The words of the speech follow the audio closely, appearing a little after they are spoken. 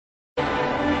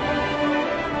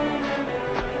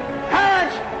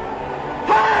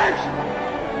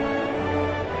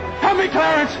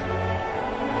Clarence!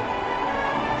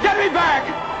 Get me back!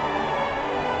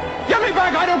 Get me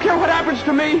back! I don't care what happens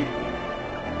to me!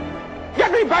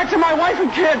 Get me back to my wife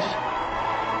and kids!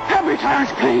 Help me,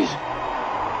 Clarence, please!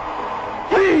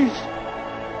 Please!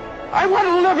 I want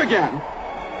to live again!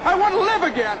 I want to live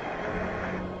again!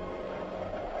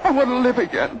 I want to live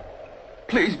again.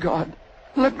 Please, God,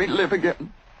 let me live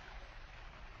again.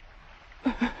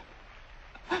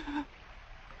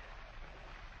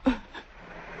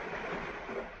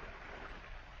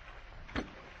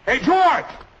 Hey, George!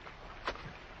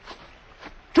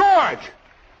 George!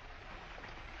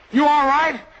 You all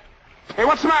right? Hey,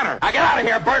 what's the matter? Now get out of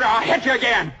here, Bert, or I'll hit you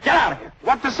again. Get out of here.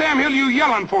 What the Sam Hill you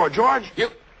yelling for, George?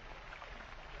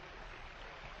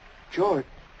 George.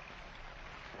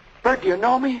 Bert, do you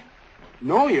know me?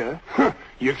 Know you?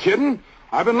 You kidding?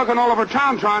 I've been looking all over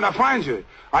town trying to find you.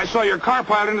 I saw your car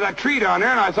piled into that tree down there,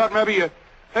 and I thought maybe you...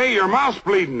 Hey, your mouth's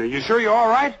bleeding. Are you sure you're all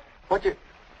right? What you...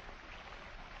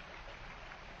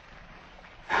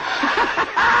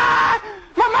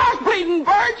 My mouth's bleeding,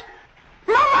 Bert!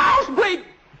 My mouth's bleeding!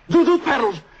 Zoot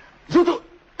pedals! Zoot...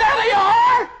 There they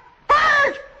are!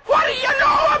 Bert! What do you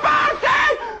know about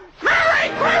that? Merry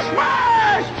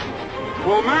Christmas!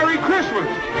 Well, Merry Christmas!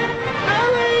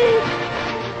 Merry!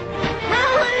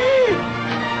 Merry!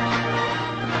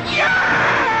 Yay!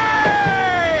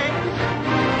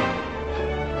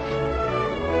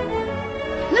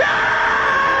 Yay!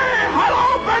 Hello,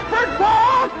 Bedford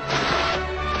Falls!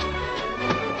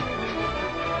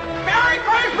 Merry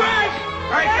Christmas!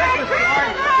 Merry Christmas,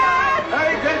 George!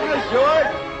 Merry Christmas,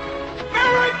 George!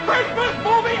 Merry Christmas,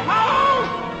 movie house!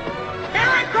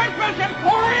 Merry Christmas,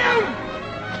 Emporium!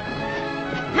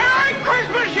 Merry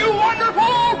Christmas, you wonderful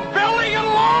old Billy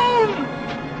alone!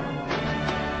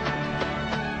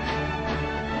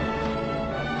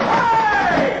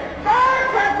 Hey! Merry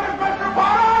Christmas, Mr.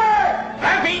 Potter!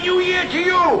 Happy New Year to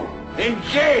you! In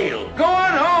jail! Go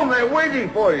on home, they're waiting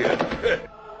for you.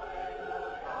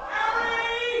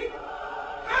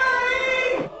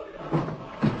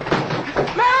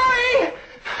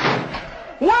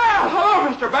 Well, hello,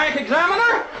 Mr. Bank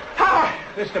Examiner. How?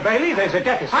 Mr. Bailey, there's a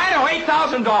deficit. I know,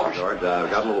 $8,000. George,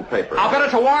 I've got a little paper. I'll bet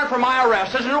it's a warrant for my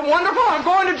arrest. Isn't it wonderful? I'm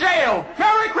going to jail.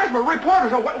 Merry Christmas.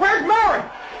 Reporters. Where's Mary?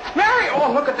 Mary!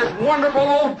 Oh, look at this wonderful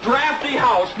old drafty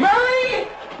house. Mary!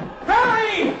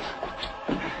 Mary!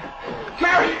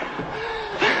 Mary!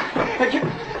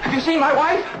 Have you seen my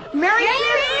wife? Merry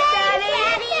Christmas,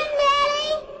 Daddy!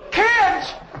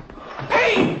 Kids!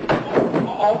 Hey!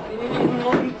 Oh.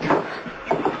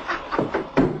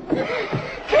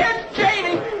 Kids,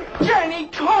 Janie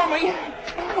told me.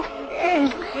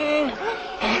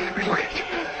 Look at you.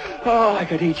 Oh, I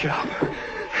could eat you up.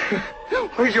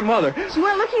 Where's your mother? She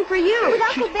went looking for you. With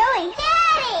Uncle Billy.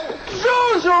 Daddy!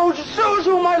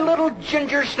 Zuzu, my little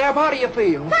ginger snap. How do you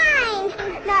feel?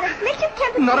 Fine. Not a smidge of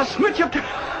temperature. Not a smidge of...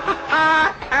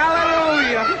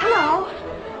 Hallelujah. Hello.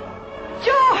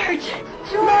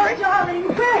 George, darling,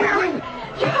 where are you?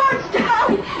 George,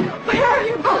 darling, where are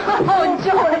you? Oh,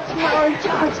 George,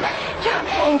 George.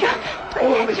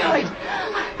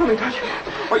 Let me touch you.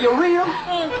 Are you real?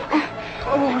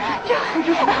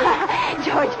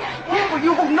 George. Well,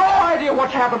 you have no idea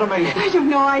what's happened to me. I have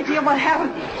no idea what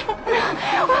happened.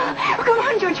 Oh, come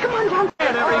on, George, come on down.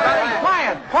 Quiet,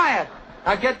 everybody. Quiet.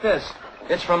 Now get this.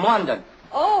 It's from London.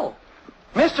 Oh.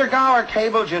 Mr. Gower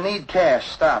cabled you need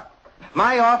cash. Stop.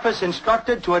 My office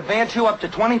instructed to advance you up to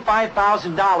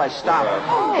 $25,000. Stop.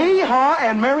 Oh. Hee-haw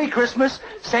and Merry Christmas,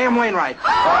 Sam Wainwright.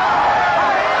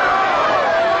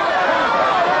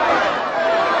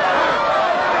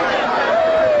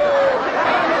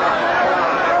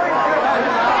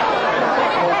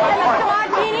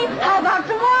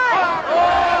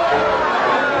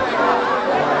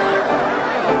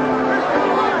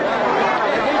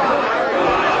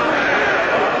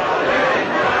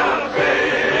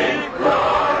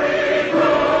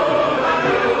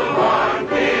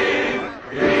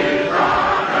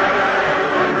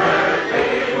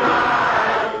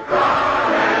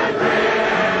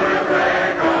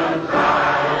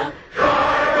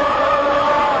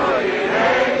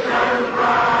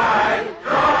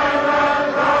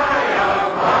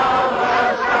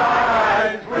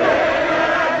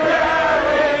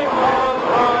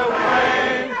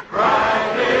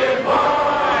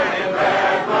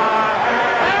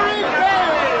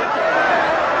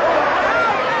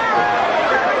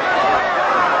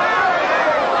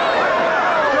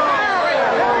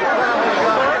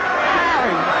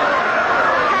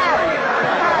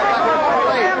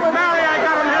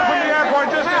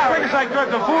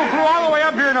 flew all the way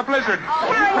up here in a blizzard.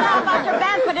 Harry, how about your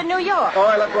banquet in New York? Oh,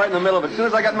 I left right in the middle of it. As soon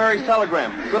as I got Mary's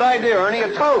telegram. Good idea, Ernie.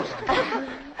 A toast.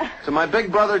 To my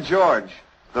big brother, George,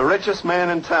 the richest man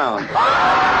in town.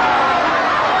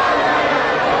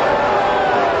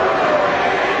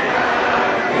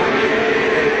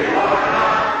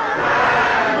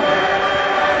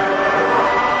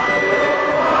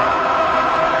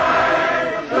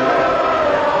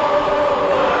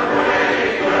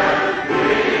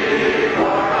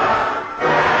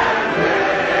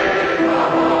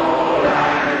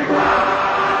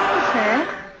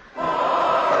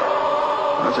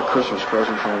 That's a Christmas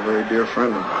present from a very dear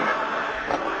friend of mine.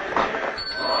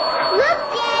 Look,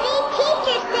 Daddy,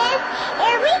 teacher says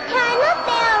every time a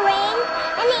bell rings,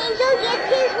 an angel gets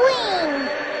his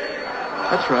wings.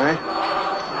 That's right.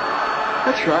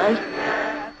 That's right.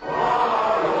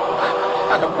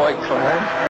 Attaboy, Clarence.